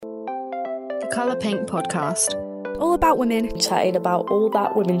The Colour Pink podcast. All about women. Chatting about all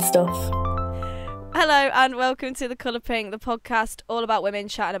that women stuff. Hello and welcome to The Colour Pink, the podcast all about women,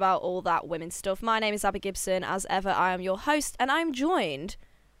 chatting about all that women stuff. My name is Abby Gibson. As ever, I am your host, and I'm joined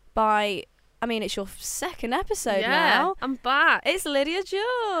by, it's your second episode now. I'm back. It's Lydia George.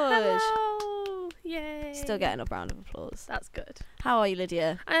 Hello. Yay. Still getting a round of applause. That's good. How are you,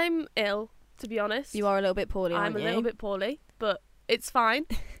 Lydia? I'm ill, to be honest. You are a little bit poorly, aren't you? I'm a little bit poorly, but it's fine.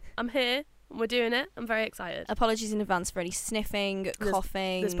 I'm here. We're doing it. I'm very excited. Apologies in advance for any sniffing,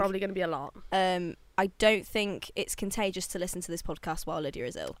 coughing. There's probably going to be a lot. I don't think it's contagious to listen to this podcast while Lydia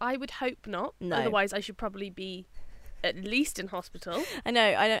is ill. I would hope not. No. Otherwise, I should probably be at least in hospital. I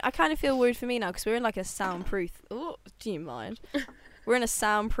know. I kind of feel worried for me now because we're in like a soundproof. Oh, do you mind? We're in a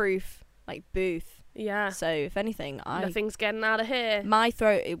soundproof booth. Yeah. So if anything, nothing's getting out of here. My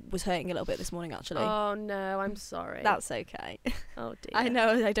throat was hurting a little bit this morning actually. Oh no, I'm sorry. That's okay. Oh dear. I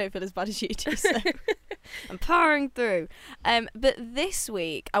know I don't feel as bad as you do, so I'm powering through. But this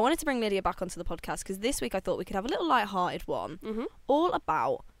week I wanted to bring Lydia back onto the podcast because this week I thought we could have a little light-hearted one, all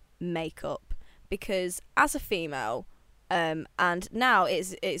about makeup. Because as a female, and now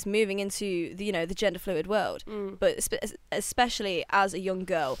it's moving into the gender fluid world, but especially as a young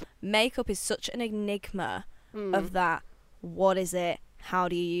girl, makeup is such an enigma of that. What is it? How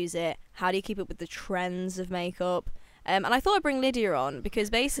do you use it? How do you keep up with the trends of makeup? And I thought I'd bring Lydia on because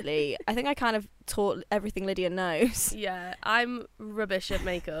basically I think I kind of taught everything Lydia knows. Yeah, I'm rubbish at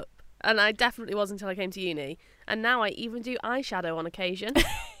makeup, and I definitely was until I came to uni, and now I even do eyeshadow on occasion.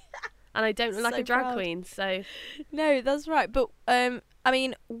 And I don't look like a drag queen, so... No, that's right. But,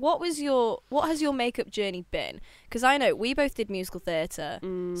 what has your makeup journey been? Because I know we both did musical theatre,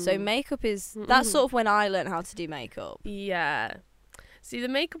 so makeup is... That's sort of when I learned how to do makeup. Yeah. See, the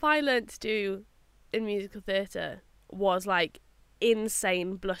makeup I learned to do in musical theatre was,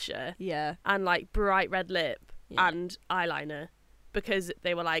 insane blusher. Yeah. And, bright red lip and eyeliner. Because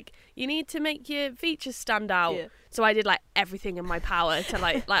they were like, you need to make your features stand out. Yeah. So I did everything in my power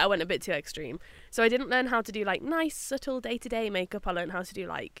to I went a bit too extreme. So I didn't learn how to do nice subtle day-to-day makeup. I learned how to do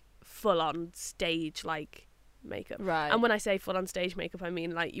full on stage makeup. Right. And when I say full on stage makeup, I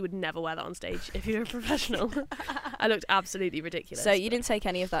mean you would never wear that on stage if you're a professional. I looked absolutely ridiculous. So you didn't take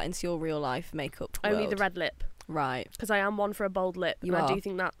any of that into your real life makeup world? Only the red lip. Right. Because I am one for a bold lip. You and are. I do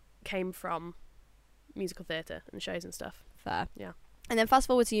think that came from musical theatre and shows and stuff. Fair. Yeah. And then fast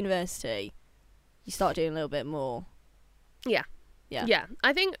forward to university, you start doing a little bit more. Yeah. Yeah. Yeah.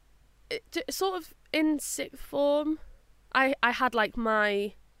 I think sort of in sixth form, I had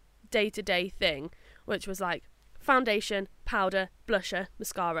my day-to-day thing, which was foundation, powder, blusher,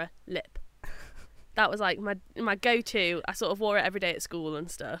 mascara, lip. That was my go-to. I sort of wore it every day at school and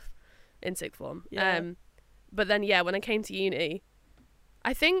stuff in sixth form. Yeah. But then, when I came to uni,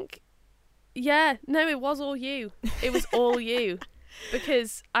 I think... Yeah, no, it was all you. It was all you.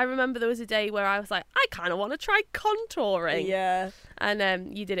 Because I remember there was a day where I was like, I kind of want to try contouring. Yeah.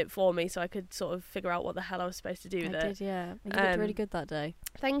 And you did it for me so I could sort of figure out what the hell I was supposed to do with it. I did, yeah. You looked really good that day.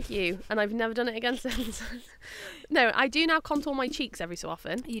 Thank you. And I've never done it again since. No, I do now contour my cheeks every so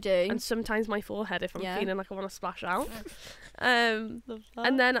often. You do? And sometimes my forehead if I'm feeling like I want to splash out. Love that.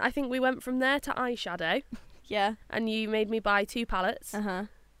 And then I think we went from there to eyeshadow. Yeah. And you made me buy 2 palettes. Uh-huh.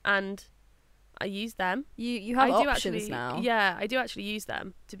 And... I use them. You have options now. Yeah, I do actually use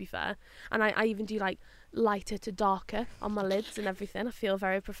them, to be fair. And I even do lighter to darker on my lids and everything. I feel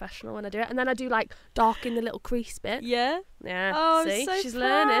very professional when I do it. And then I do dark in the little crease bit. Yeah? Yeah. Oh, see? I'm so She's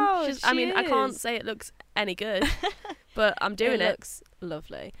proud. learning. I can't say it looks any good, but I'm doing it. It looks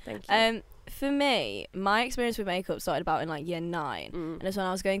lovely. Thank you. For me, my experience with makeup started about in year 9. And it's when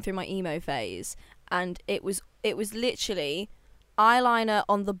I was going through my emo phase. And it was literally... eyeliner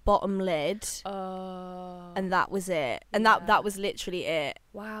on the bottom lid, and that was it. And that was literally it.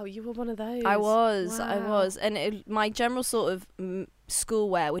 Wow, you were one of those. I was. Wow. And my general sort of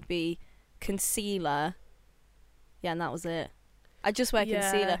schoolwear would be concealer. Yeah, and that was it. I just wear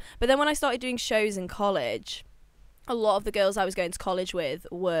concealer. But then when I started doing shows in college, a lot of the girls I was going to college with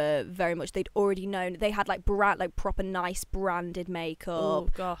were very much, they'd already known, they had proper nice branded makeup. Oh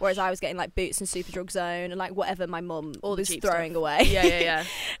gosh. Whereas I was getting Boots and Superdrug Zone and whatever my mum was cheap throwing stuff. away. Yeah.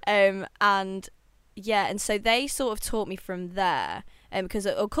 And so they sort of taught me from there. Because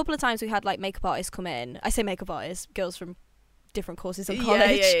a couple of times we had makeup artists come in. I say makeup artists, girls from different courses of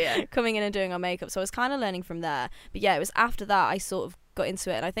college coming in and doing our makeup. So I was kind of learning from there. But yeah, it was after that I sort of got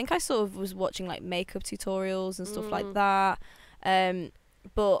into it, and I think I sort of was watching makeup tutorials and stuff like that.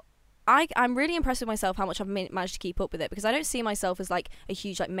 But I'm really impressed with myself how much I've managed to keep up with it, because I don't see myself as like a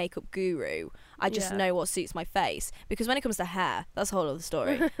huge like makeup guru. I just know what suits my face, because when it comes to hair, that's a whole other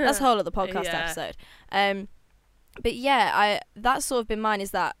story. That's a whole other podcast episode. But yeah, that's sort of been mine,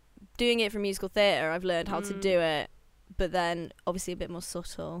 is that doing it from musical theatre, I've learned how to do it, but then obviously a bit more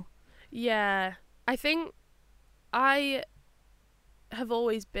subtle. Yeah, I think I have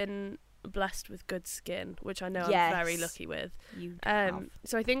always been blessed with good skin, which I know I'm very lucky with.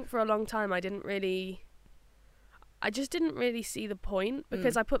 So I think for a long time I just didn't really see the point,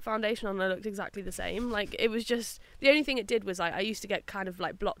 because I put foundation on and I looked exactly the same. Like, it was just, the only thing it did was like I used to get kind of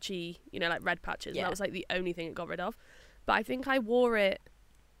like blotchy, you know, like red patches, and that was like the only thing it got rid of. But I think I wore it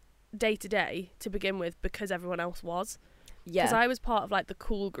day to day to begin with because everyone else was. Yeah, because I was part of like the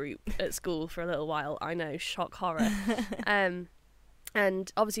cool group at school for a little while. I know, shock horror.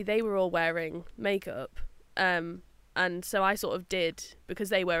 And obviously they were all wearing makeup, and so I sort of did, because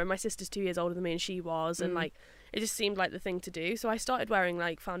they were, and my sister's 2 years older than me and she was, and like it just seemed like the thing to do. So I started wearing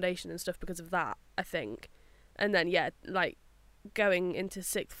like foundation and stuff because of that, I think. And then like going into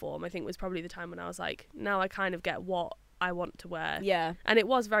sixth form, I think, was probably the time when I was like, now I kind of get what I want to wear. Yeah. And it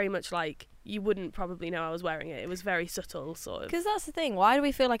was very much like, you wouldn't probably know I was wearing it. It was very subtle, sort of. Because that's the thing. Why do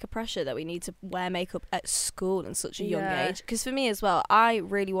we feel like a pressure that we need to wear makeup at school in such a young age? Because for me as well, I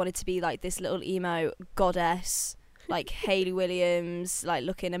really wanted to be like this little emo goddess, like Hayley Williams, like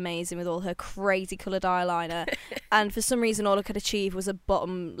looking amazing with all her crazy coloured eyeliner. And for some reason, all I could achieve was a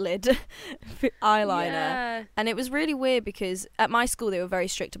bottom lid eyeliner. Yeah. And it was really weird, because at my school, they were very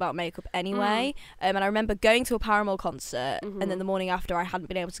strict about makeup anyway. And I remember going to a Paramore concert, and then the morning after, I hadn't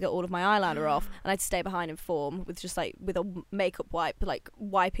been able to get all of my eyeliner off, and I had to stay behind in form with just like, with a makeup wipe, like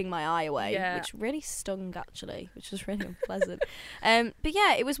wiping my eye away, which really stung actually, which was really unpleasant. But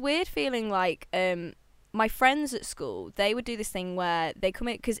yeah, it was weird feeling like, my friends at school, they would do this thing where they come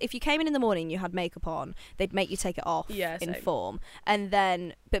in, because if you came in the morning, you had makeup on, they'd make you take it off in form, and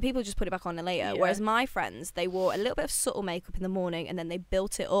then, but people just put it back on later. Whereas my friends, they wore a little bit of subtle makeup in the morning, and then they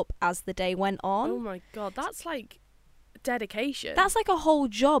built it up as the day went on. Oh my god, that's like dedication. That's like a whole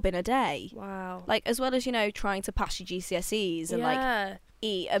job in a day. Wow. Like, as well as, you know, trying to pass your GCSEs and like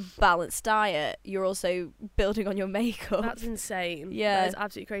eat a balanced diet, you're also building on your makeup. That's insane. Yeah, that is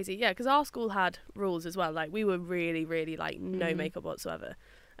absolutely crazy. Yeah, because our school had rules as well. Like, we were really, really like no makeup whatsoever,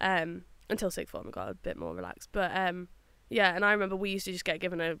 until sixth form. We got a bit more relaxed. But yeah, and I remember we used to just get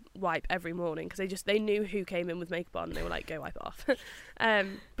given a wipe every morning, because they knew who came in with makeup on, and they were like, go wipe it off.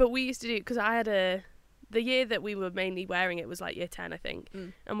 But we used to do, because I had the year that we were mainly wearing it was like year 10, I think,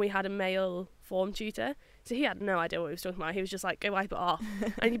 and we had a male form tutor, so he had no idea what he was talking about. He was just like, go wipe it off.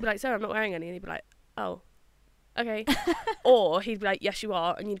 And he'd be like, Sarah, I'm not wearing any. And he'd be like, oh, okay. Or he'd be like, yes, you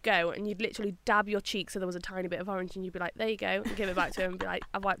are. And you'd go, and you'd literally dab your cheek so there was a tiny bit of orange, and you'd be like, there you go, and give it back to him and be like,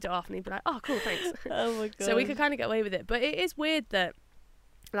 I've wiped it off. And he'd be like, oh, cool, thanks. Oh my god. So we could kind of get away with it. But it is weird that,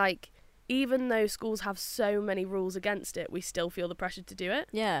 like, even though schools have so many rules against it, we still feel the pressure to do it.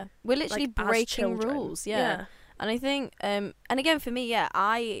 Yeah, we're literally like, breaking rules. Yeah. And I think, and again for me,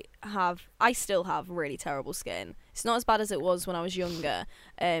 I still have really terrible skin. It's not as bad as it was when I was younger.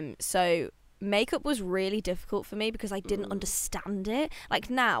 So makeup was really difficult for me, because I didn't understand it. Like,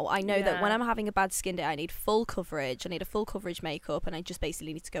 now I know that when I'm having a bad skin day, I need full coverage. I need a full coverage makeup, and I just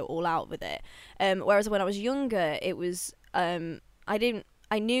basically need to go all out with it. Whereas when I was younger, it was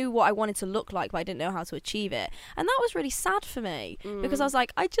I knew what I wanted to look like, but I didn't know how to achieve it. And that was really sad for me, because I was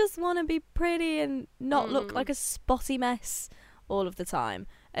like, I just want to be pretty and not look like a spotty mess all of the time.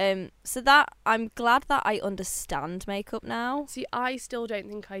 So that, I'm glad that I understand makeup now. See, I still don't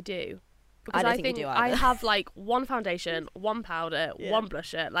think I do. Because I think you do either. I have like one foundation, one powder, one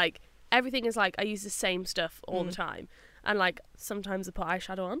blusher. Like, everything is like, I use the same stuff all the time. And like, sometimes I put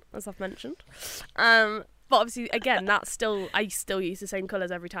eyeshadow on, as I've mentioned. But obviously, again, I still use the same colours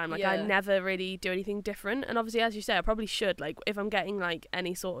every time. Like, I never really do anything different. And obviously, as you say, I probably should. Like, if I'm getting, like,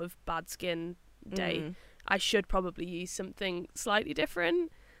 any sort of bad skin day, I should probably use something slightly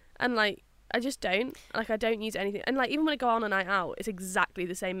different. And, like, I just don't. Like, I don't use anything. And, like, even when I go on a night out, it's exactly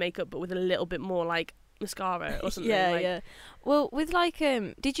the same makeup, but with a little bit more, like, mascara or something. Yeah. Well, with, like,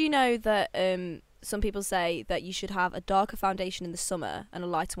 did you know that some people say that you should have a darker foundation in the summer and a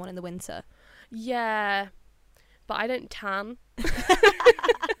lighter one in the winter? Yeah. But I don't tan.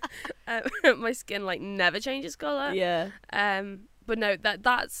 My skin like never changes colour. Yeah. But no,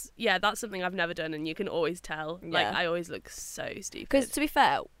 that's something I've never done, and you can always tell. Like, I always look so stupid. Because to be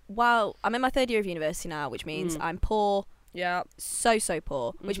fair, while I'm in my third year of university now, which means I'm poor, Yeah. So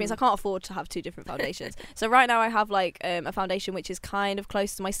poor, which means I can't afford to have 2 different foundations. So right now I have like a foundation which is kind of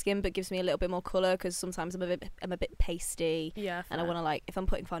close to my skin but gives me a little bit more colour, because sometimes I'm a bit pasty. Yeah. And I want to, like, if I'm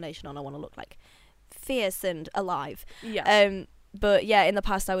putting foundation on, I want to look like fierce and alive. Yeah. But yeah, in the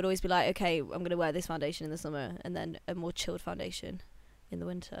past I would always be like, okay, I'm going to wear this foundation in the summer and then a more chilled foundation in the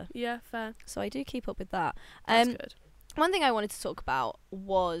winter. Yeah, fair. So I do keep up with that. That's good. One thing I wanted to talk about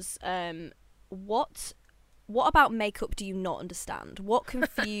was what about makeup do you not understand? What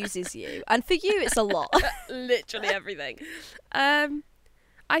confuses you? And for you, it's a lot. Literally everything.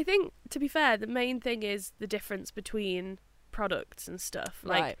 I think, to be fair, the main thing is the difference between products and stuff.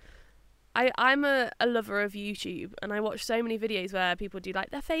 Like, right. I'm a lover of YouTube, and I watch so many videos where people do like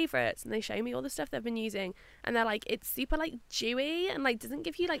their favourites and they show me all the stuff they've been using, and they're like, it's super like dewy and like doesn't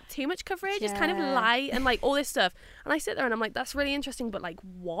give you like too much coverage. It's kind of light and like all this stuff. And I sit there and I'm like, that's really interesting, but like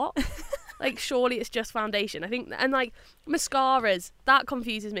what? Like, surely it's just foundation. I think, and like mascaras, that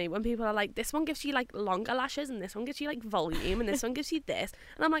confuses me when people are like, this one gives you like longer lashes and this one gives you like volume and this one gives you this,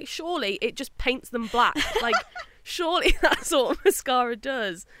 and I'm like, surely it just paints them black. Like, surely that's what mascara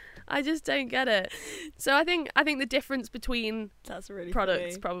does. I just don't get it. So I think the difference between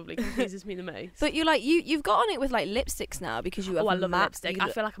products probably confuses me the most. But you've got on it with like lipsticks now, because you have I love matte lipstick.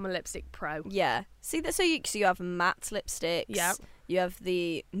 I feel like I'm a lipstick pro. Yeah. See that? So you have matte lipsticks. Yeah. You have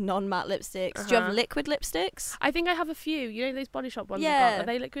the non-matte lipsticks. Do you have liquid lipsticks? I think I have a few. You know those Body Shop ones? Yeah. Are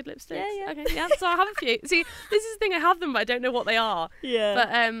they liquid lipsticks? Yeah. Okay. Yeah. So I have a few. See, this is the thing. I have them, but I don't know what they are. Yeah.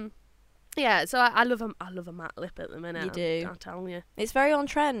 But yeah, so I love a matte lip at the minute. You do. I'm telling you. It's very on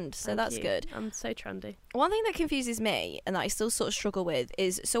trend, so Thank that's you. good. I'm so trendy. One thing that confuses me, and that I still sort of struggle with,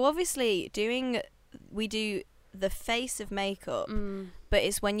 is, so obviously we do the face of makeup, but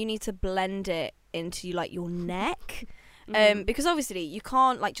it's when you need to blend it into like your neck. Because obviously you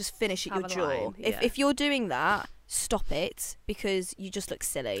can't like just finish at your jaw. Line, yeah. If you're doing that, stop it, because you just look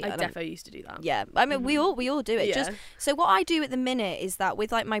silly. I definitely used to do that. Yeah, I mean we all do it. Yeah. Just so what I do at the minute is that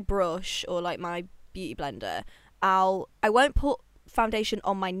with like my brush or like my beauty blender, I won't put foundation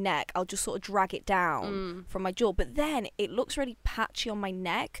on my neck. I'll just sort of drag it down from my jaw, but then it looks really patchy on my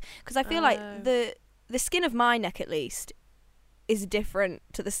neck, because I feel like the skin of my neck at least is different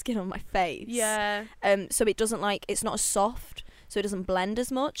to the skin on my face. Yeah. So it doesn't like, it's not as soft, so it doesn't blend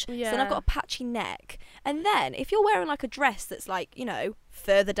as much. Yeah. So then I've got a patchy neck. And then if you're wearing like a dress that's like, you know,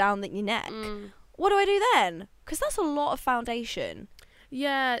 further down than your neck, what do I do then? Because that's a lot of foundation.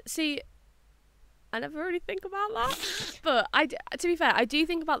 Yeah. See, I never really think about that. But to be fair, I do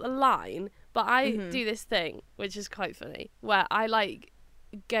think about the line, but I do this thing, which is quite funny, where I like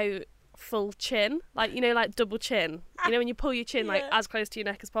go full chin, like, you know, like double chin, you know, when you pull your chin like as close to your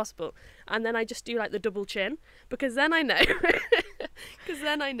neck as possible, and then I just do like the double chin, because then I know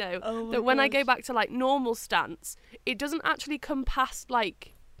that when I go back to like normal stance, it doesn't actually come past,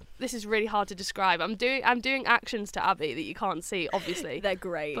 like, this is really hard to describe. I'm doing actions to Abby that you can't see, obviously. They're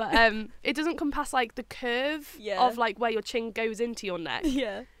great. But it doesn't come past like the curve of like where your chin goes into your neck.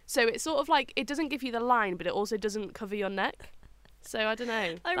 Yeah. So it's sort of like, it doesn't give you the line, but it also doesn't cover your neck. So I don't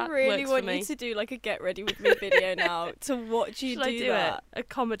know. I really want you to do like a get ready with me video now to watch you do that. A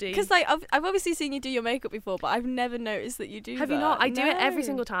comedy. Because like I've obviously seen you do your makeup before, but I've never noticed that you do. Have you not? I do it every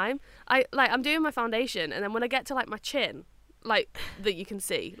single time. I'm doing my foundation, and then when I get to like my chin, like that you can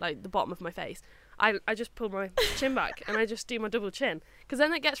see, like the bottom of my face, I just pull my chin back and I just do my double chin, because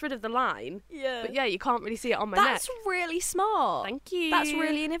then it gets rid of the line. Yeah. But yeah, you can't really see it on my neck. That's really smart. Thank you. That's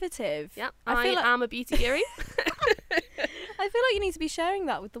really innovative. Yeah. I feel like I'm a beauty guru. I feel like you need to be sharing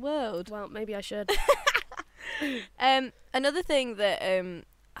that with the world. Well, maybe I should. Another thing that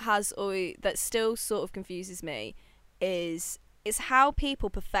that still sort of confuses me is how people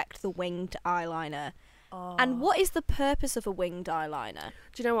perfect the winged eyeliner. Oh. And what is the purpose of a winged eyeliner?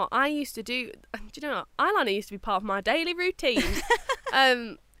 Do you know what I used to do? Eyeliner used to be part of my daily routine.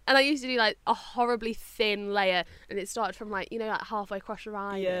 And I used to do like a horribly thin layer, and it started from like, you know, like halfway across your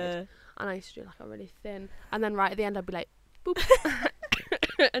eyelid. Yeah. And I used to do like a really thin, and then right at the end I'd be like, boop,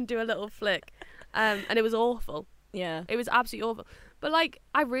 and do a little flick. And it was awful. Yeah. It was absolutely awful. But like,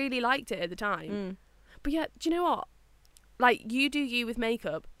 I really liked it at the time. But yeah, do you know what? Like, you do you with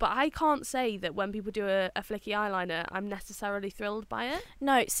makeup, but I can't say that when people do a flicky eyeliner, I'm necessarily thrilled by it.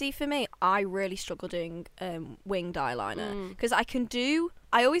 No, see, for me, I really struggle doing winged eyeliner, because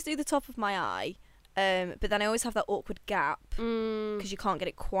I always do the top of my eye, but then I always have that awkward gap, because you can't get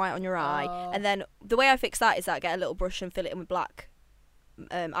it quite on your eye. And then the way I fix that is that I get a little brush and fill it in with black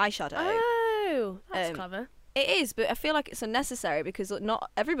eyeshadow. Oh, that's clever. It is, but I feel like it's unnecessary, because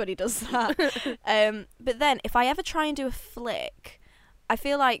not everybody does that. But then if I ever try and do a flick, I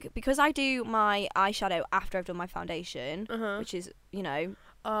feel like because I do my eyeshadow after I've done my foundation, which is, you know,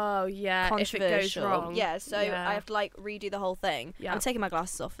 oh yeah, controversial. If it goes wrong. Yeah, so I have to like redo the whole thing. Yeah. I'm taking my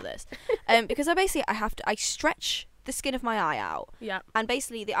glasses off for this. Because I stretch the skin of my eye out. Yeah. And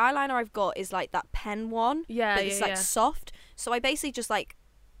basically the eyeliner I've got is like that pen one. Yeah, but it's like soft. So I basically just like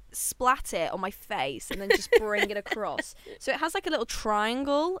splat it on my face and then just bring it across. So it has like a little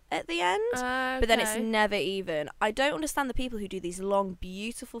triangle at the end, but then it's never even. I don't understand the people who do these long,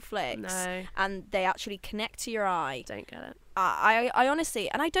 beautiful flicks and they actually connect to your eye. Don't get it. I honestly,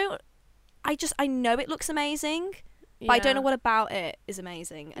 and I know it looks amazing, but I don't know what about it is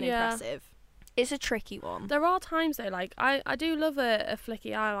amazing and impressive. It's a tricky one. There are times though, like I do love a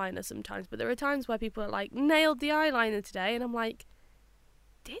flicky eyeliner sometimes, but there are times where people are like, nailed the eyeliner today, and I'm like,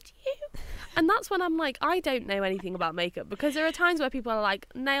 did you? And that's when I'm like, I don't know anything about makeup, because there are times where people are like,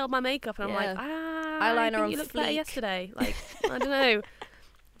 nailed my makeup, and I'm like, eyeliner I think you looked better yesterday. Like, I don't know.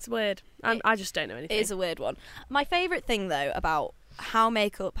 It's weird. I just don't know anything. It is a weird one. My favourite thing though about how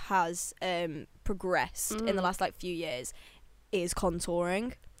makeup has progressed in the last like few years is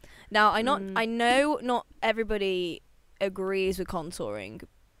contouring. Now I know not everybody agrees with contouring,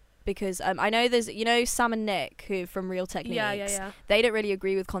 because I know there's, you know, Sam and Nick who from Real Techniques, they don't really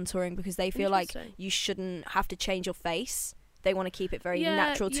agree with contouring because they feel like you shouldn't have to change your face. They want to keep it very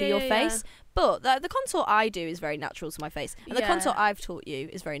natural to your face. But the contour I do is very natural to my face, and the contour I've taught you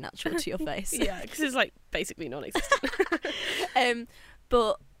is very natural to your face. Yeah, because it's like basically non-existent.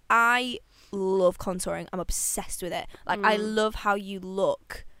 But I love contouring. I'm obsessed with it. Like I love how you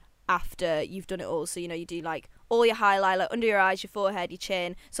look after you've done it all. So, you know, you do like all your highlight, like under your eyes, your forehead, your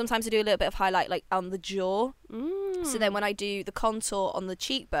chin. Sometimes I do a little bit of highlight like on the jaw. So then when I do the contour on the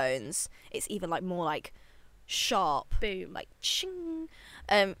cheekbones, it's even like more like sharp. Boom. Like ching.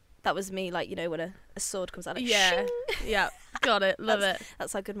 That was me, like, you know, when a sword comes out, like yeah. Shing. Yeah, got it. Love it.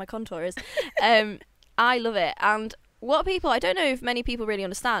 That's how good my contour is. I love it. And what people, I don't know if many people really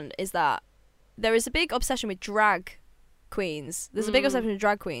understand, is that there is a big obsession with drag queens. There's a big obsession with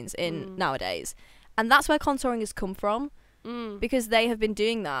drag queens in nowadays. And that's where contouring has come from, because they have been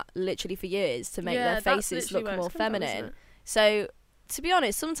doing that literally for years to make their faces look more feminine. So, to be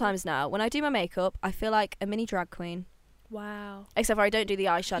honest, sometimes now, when I do my makeup, I feel like a mini drag queen. Wow. Except for I don't do the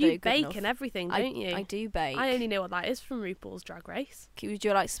eyeshadow. You bake and everything, don't you? I do bake. I only know what that is from RuPaul's Drag Race. Would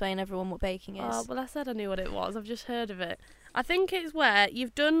you like to explain everyone what baking is? Oh, well, I said I knew what it was. I've just heard of it. I think it's where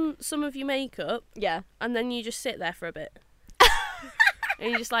you've done some of your makeup. Yeah. And then you just sit there for a bit.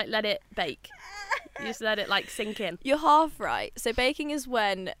 And you just, like, let it bake. You just let it, like, sink in. You're half right. So baking is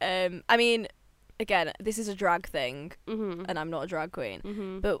when, I mean, again, this is a drag thing, and I'm not a drag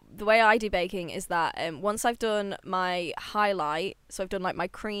queen. But the way I do baking is that once I've done my highlight, so I've done, like, my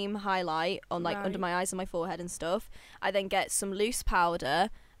cream highlight on, like, under my eyes and my forehead and stuff, I then get some loose powder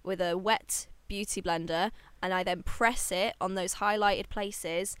with a wet beauty blender, and I then press it on those highlighted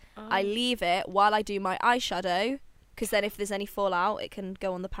places. I leave it while I do my eyeshadow, because then if there's any fallout, it can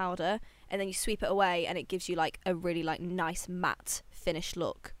go on the powder, and then you sweep it away, and it gives you like a really like nice matte finished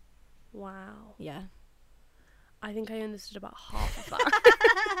look. Wow. Yeah. I think I understood about half of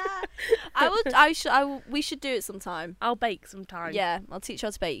that. We should do it sometime. I'll bake sometime. Yeah, I'll teach you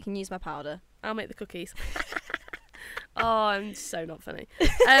how to bake. You can use my powder. I'll make the cookies. Oh, I'm so not funny.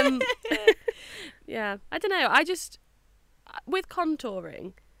 Yeah, I don't know. I just, with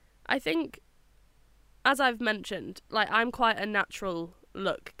contouring, I think, as I've mentioned, like, I'm quite a natural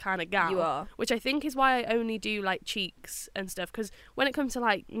look kind of gal. You are. Which I think is why I only do, like, cheeks and stuff. Because when it comes to,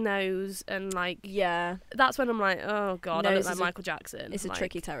 like, nose and, like... Yeah. That's when I'm like, oh, God, I look like Michael Jackson. It's like, a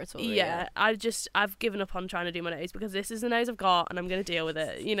tricky territory. Yeah. I've given up on trying to do my nose, because this is the nose I've got and I'm going to deal with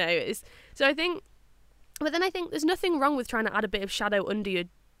it. You know, so I think... But then I think there's nothing wrong with trying to add a bit of shadow under your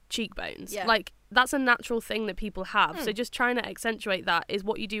cheekbones. Yeah. Like, that's a natural thing that people have. So just trying to accentuate that is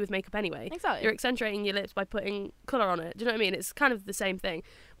what you do with makeup anyway. Exactly. You're accentuating your lips by putting colour on it. Do you know what I mean? It's kind of the same thing.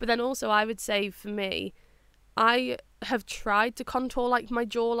 But then also I would say for me, I have tried to contour like my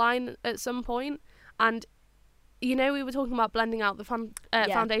jawline at some point. And, you know, we were talking about blending out the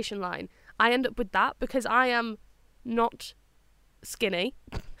foundation line. I end up with that because I am not skinny.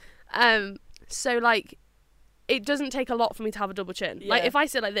 So, like... It doesn't take a lot for me to have a double chin. Yeah. Like, if I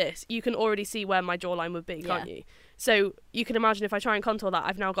sit like this, you can already see where my jawline would be, can't you? So you can imagine if I try and contour that,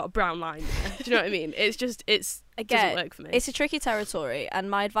 I've now got a brown line. Do you know what I mean? It doesn't work for me. It's a tricky territory, and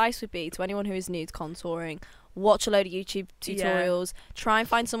my advice would be to anyone who is new to contouring, watch a load of YouTube tutorials. Yeah. Try and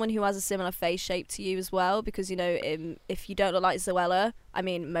find someone who has a similar face shape to you as well, because, you know, if you don't look like Zoella, I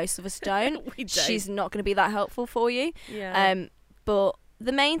mean, most of us don't. We don't. She's not going to be that helpful for you. Yeah. But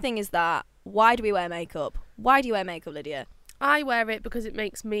the main thing is that, why do we wear makeup? Why do you wear makeup, Lydia? I wear it because it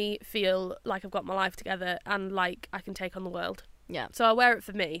makes me feel like I've got my life together and like I can take on the world. Yeah. So I wear it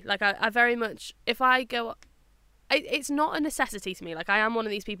for me. Like I very much, if I go, it's not a necessity to me. Like I am one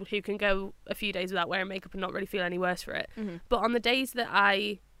of these people who can go a few days without wearing makeup and not really feel any worse for it. Mm-hmm. But on the days that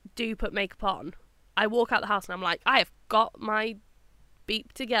I do put makeup on, I walk out the house and I'm like, I have got my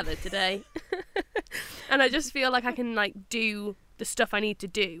beep together today. And I just feel like I can like do the stuff I need to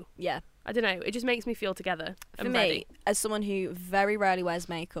do. Yeah. I don't know, it just makes me feel together and For me, ready. as someone who very rarely wears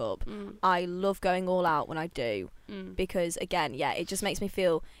makeup, I love going all out when I do, because again, yeah, it just makes me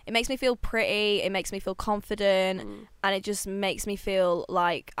feel pretty, it makes me feel confident, and it just makes me feel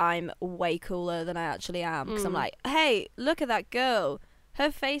like I'm way cooler than I actually am, because I'm like, hey, look at that girl,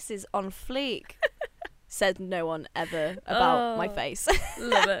 her face is on fleek. Said no one ever about my face.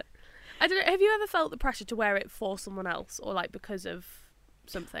 Love it. I don't know, have you ever felt the pressure to wear it for someone else, or like because of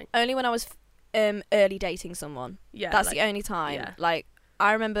something? Only when I was early dating someone. Yeah, that's like, the only time. yeah. Like,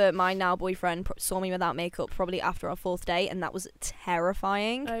 I remember my now boyfriend saw me without makeup probably after our 4th date, and that was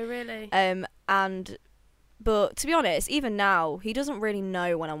terrifying. Oh really? But to be honest, even now he doesn't really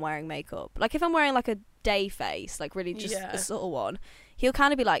know when I'm wearing makeup. Like if I'm wearing like a day face, like really just a subtle one, he'll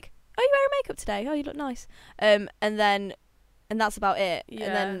kind of be like, "Oh, you wearing makeup today? Oh, you look nice." And that's about it. Yeah.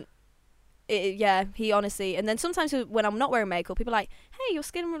 And then. He honestly, and then sometimes when I'm not wearing makeup, people are like, "Hey, your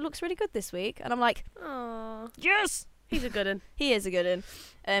skin looks really good this week," and I'm like, "Oh, yes, he's a good one." He is a good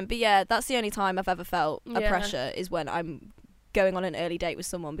one. But yeah, that's the only time I've ever felt a pressure is when I'm going on an early date with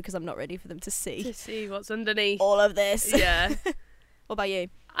someone because I'm not ready for them to see What's underneath all of this. Yeah. What about you?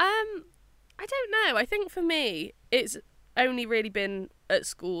 I don't know. I think for me, it's only really been at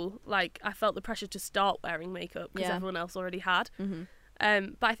school. Like I felt the pressure to start wearing makeup because everyone else already had. Mm-hmm.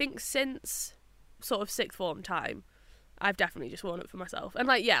 But I think since sort of 6th form time, I've definitely just worn it for myself. And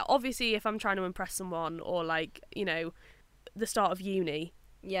like, yeah, obviously if I'm trying to impress someone or like, you know, the start of uni,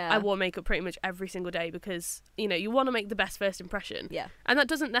 I wore makeup pretty much every single day because, you know, you want to make the best first impression. Yeah. And that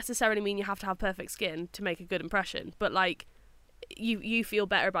doesn't necessarily mean you have to have perfect skin to make a good impression, but like you feel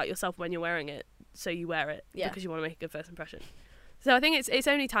better about yourself when you're wearing it, so you wear it because you want to make a good first impression. So I think it's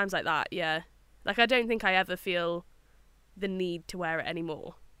only times like that, yeah. Like I don't think I ever feel the need to wear it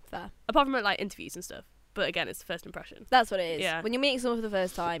anymore. Fair. Apart from like interviews and stuff. But again, it's the first impression. That's what it is. Yeah. When you're meeting someone for the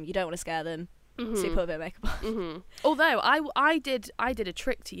first time, you don't want to scare them. So you put a bit of makeup on. Mm-hmm. Although I did a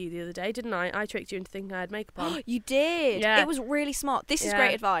trick to you the other day, didn't I? I tricked you into thinking I had makeup on. You did. Yeah. It was really smart. This is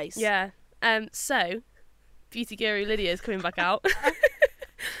great advice. Yeah. So beauty guru Lydia is coming back out.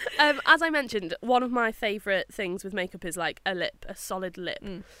 As I mentioned, one of my favourite things with makeup is like a solid lip.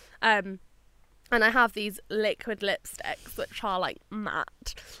 And I have these liquid lipsticks which are like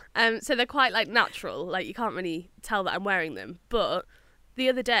matte. So they're quite like natural, like you can't really tell that I'm wearing them. But the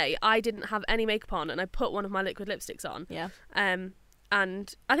other day I didn't have any makeup on and I put one of my liquid lipsticks on. Yeah. And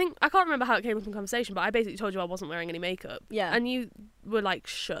I can't remember how it came up in conversation, but I basically told you I wasn't wearing any makeup. Yeah. And you were like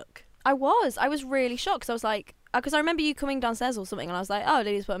shook. I was really shocked because I was like, because I remember you coming downstairs or something and I was like, oh,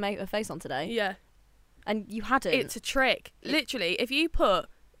 Lydia's put a face on today. Yeah. And you hadn't. It's a trick. Literally, if you put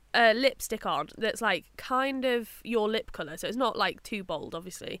a lipstick on that's like kind of your lip colour, so it's not like too bold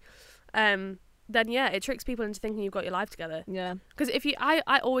obviously, then yeah, it tricks people into thinking you've got your life together. Yeah. Because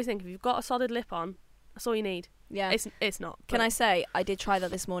I always think if you've got a solid lip on, that's all you need. Yeah. It's not. Can I say, I did try that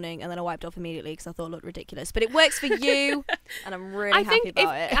this morning and then I wiped off immediately because I thought it looked ridiculous. But it works for you and I'm really happy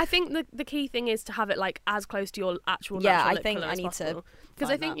about it. I think the key thing is to have it like as close to your actual natural lip colour as possible. Because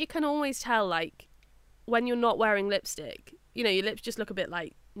I think you can always tell like when you're not wearing lipstick, you know, your lips just look a bit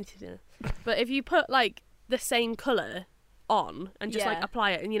like, but if you put like the same colour on and just like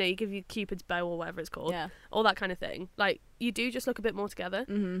apply it and, you know, you give you Cupid's bow or whatever it's called, all that kind of thing, like you do just look a bit more together.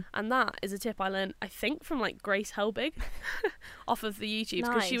 And that is a tip I learned, I think, from like Grace Helbig off of the YouTube,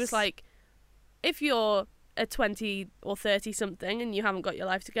 because she was like, if you're a 20 or 30 something and you haven't got your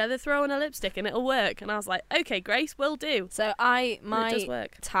life together, throw on a lipstick and it'll work. And I was like, okay, Grace, will do. So my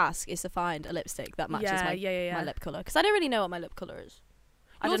task is to find a lipstick that matches my lip colour, because I don't really know what my lip colour is.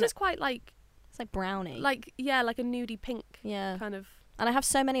 Yours is quite like, it's like brownie, like a nudie pink, kind of. And I have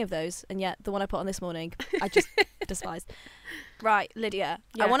so many of those, and yet the one I put on this morning I just despised. Right, Lydia,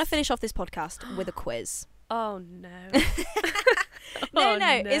 I want to finish off this podcast with a quiz. Oh no. No,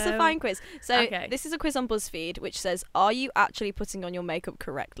 it's a fine quiz. So this is a quiz on BuzzFeed which says, are you actually putting on your makeup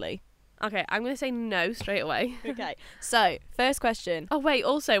correctly? Okay, I'm going to say no straight away. Okay, so first question. Oh wait,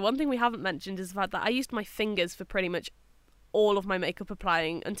 also one thing we haven't mentioned is the fact that I used my fingers for pretty much all of my makeup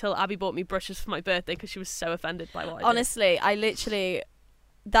applying until Abby bought me brushes for my birthday because she was so offended by what I did. Honestly, I literally,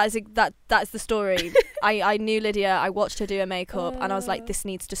 that's the story. I knew Lydia, I watched her do her makeup and I was like, this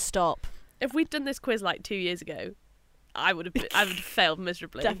needs to stop. If we'd done this quiz like 2 years ago, I would have failed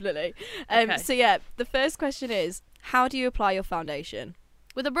miserably. Definitely. Okay. So yeah, the first question is, how do you apply your foundation?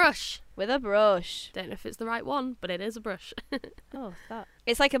 With a brush. With a brush. Don't know if it's the right one, but it is a brush. Oh, that.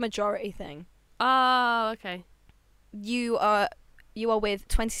 It's like a majority thing. Oh, okay. You are with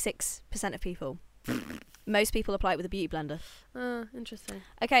 26% of people. Most people apply it with a beauty blender. Interesting.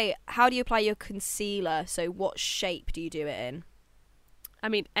 Okay, how do you apply your concealer? So what shape do you do it in? I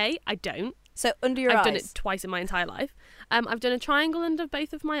mean, I don't. So under your eyes. I've done it twice in my entire life. I've done a triangle under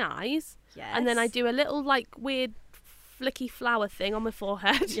both of my eyes. Yes. And then I do a little like weird flicky flower thing on my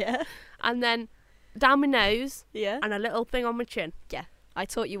forehead. Yeah. And then down my nose. Yeah. And a little thing on my chin. Yeah. I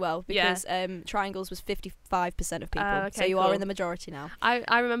taught you well because triangles was 55% of people. Okay, so you are in the majority now.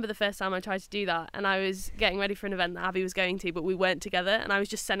 I remember the first time I tried to do that, and I was getting ready for an event that Abby was going to, but we weren't together, and I was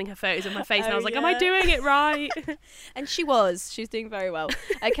just sending her photos of my face, and I was like, am I doing it right? And she was doing very well.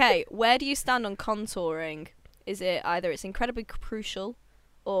 Okay, where do you stand on contouring? Is it either it's incredibly crucial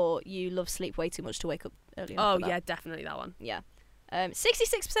or you love sleep way too much to wake up early enough? Oh, yeah, definitely that one. Yeah.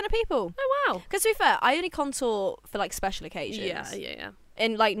 66% of people. Oh, wow. Because to be fair, I only contour for like special occasions. Yeah.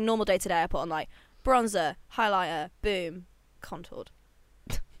 In like normal day to day, I put on like bronzer, highlighter, boom, contoured.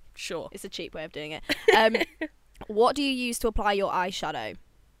 Sure. It's a cheap way of doing it. What do you use to apply your eyeshadow?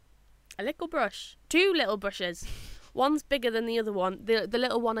 A little brush. 2 little brushes. One's bigger than the other one. The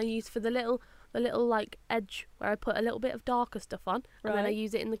little one I use for the little like edge where I put a little bit of darker stuff on, and then I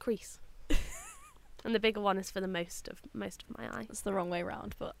use it in the crease. And the bigger one is for the most of my eye. That's the wrong way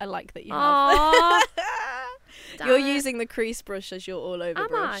round, but I like that you have. You're Damn it. using the crease brush as your all over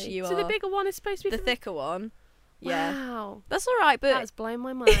brush. You so the bigger one is supposed to be the thicker one. Yeah. Wow. That's all right, but that's blown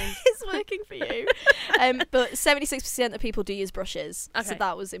my mind. it's working for you. But 76% of people do use brushes. Okay. So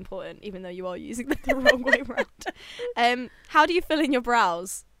that was important, even though you are using them the wrong way round. How do you fill in your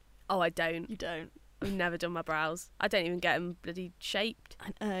brows? Oh, I don't. You don't. I've never done my brows. I don't even get them bloody shaped.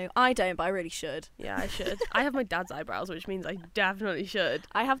 I know. I don't, but I really should. Yeah, I should. I have my dad's eyebrows, which means I definitely should.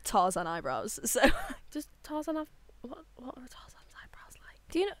 I have Tarzan eyebrows, so... Does Tarzan have... What are Tarzan's eyebrows like?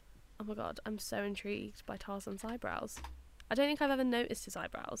 Do you know... Oh my god, I'm so intrigued by Tarzan's eyebrows. I don't think I've ever noticed his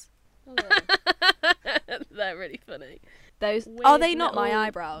eyebrows. Oh, really? They're really funny. Those... Weird Are they not little- my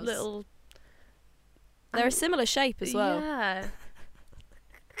eyebrows? They're a similar shape as well. Yeah.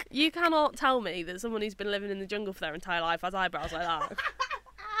 You cannot tell me that someone who's been living in the jungle for their entire life has eyebrows like that.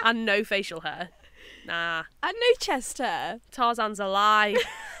 And no facial hair. Nah. And no chest hair. Tarzan's a lie.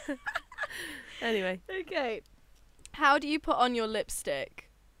 Anyway. Okay. How do you put on your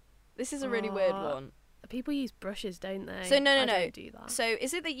lipstick? This is a really weird one. People use brushes, don't they? So no. I don't do that. So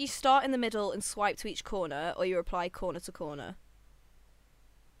is it that you start in the middle and swipe to each corner, or you apply corner to corner?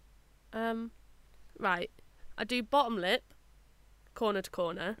 Right. I do bottom lip, corner to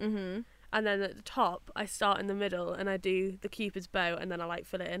corner, and then at the top I start in the middle and I do the Cupid's bow, and then I like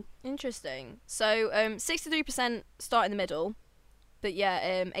fill it in. Interesting. So 63% start in the middle, but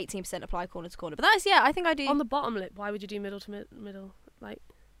 18% apply corner to corner. But that's I think I do On the bottom lip, why would you do middle to middle? Like,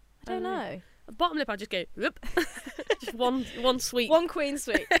 I don't know. The bottom lip, I just go whoop. Just one sweep. One queen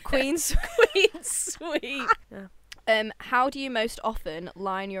sweep. Queen sweep. Yeah. How do you most often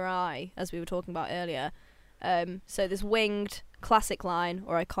line your eye, as we were talking about earlier? So there's winged, classic line,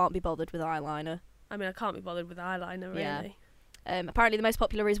 or I can't be bothered with eyeliner. I mean, I can't be bothered with eyeliner, really. Yeah. Apparently the most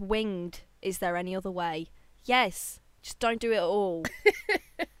popular is winged. Is there any other way? Yes. Just don't do it at all.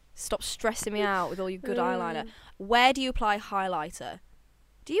 Stop stressing me out with all your good eyeliner. Where do you apply highlighter?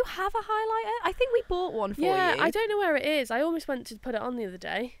 Do you have a highlighter? I think we bought one for you. Yeah, I don't know where it is. I almost went to put it on the other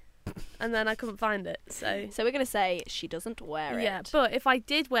day, and then I couldn't find it. So we're going to say she doesn't wear it. Yeah, but if I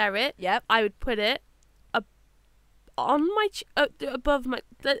did wear it, I would put it on my above my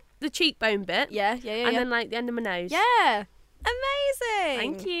the cheekbone bit. Yeah. And then like the end of my nose. Yeah. Amazing.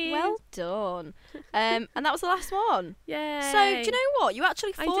 Thank you. Well done. And that was the last one. Yay. So do you know what? You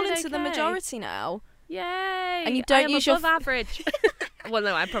actually fall into the majority now. Yay. And you don't use your average. Well,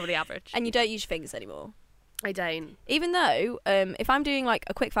 no, I'm probably average. And you don't use your fingers anymore. I don't. Even though, if I'm doing like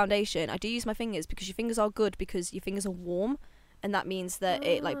a quick foundation, I do use my fingers because your fingers are good because your fingers are warm, and that means that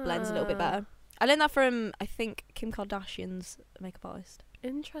it like blends a little bit better. I learned that from, I think, Kim Kardashian's makeup artist.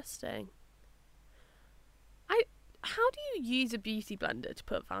 Interesting. How do you use a beauty blender to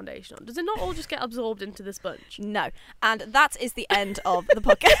put foundation on? Does it not all just get absorbed into the sponge? No. And that is the end of the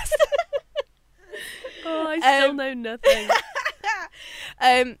podcast. Oh, I still know nothing.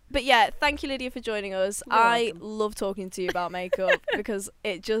 But yeah, thank you, Lydia, for joining us. I love talking to you about makeup because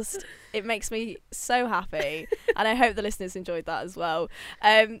it makes me so happy, and I hope the listeners enjoyed that as well.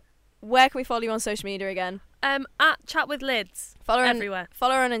 Where can we follow you on social media again? At Chat with Lids. Follow her everywhere.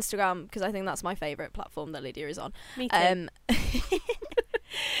 Follow her on Instagram, because I think that's my favourite platform that Lydia is on. Me too.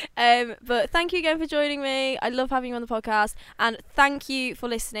 But thank you again for joining me. I love having you on the podcast, and thank you for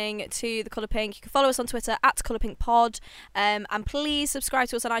listening to The Colour Pink. You can follow us on Twitter at ColourPinkPod, and please subscribe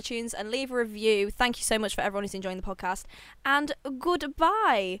to us on iTunes and leave a review. Thank you so much for everyone who's enjoying the podcast, and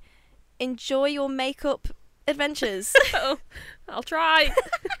goodbye. Enjoy your makeup adventures. I'll try.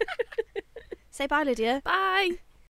 Say bye, Lydia. Bye.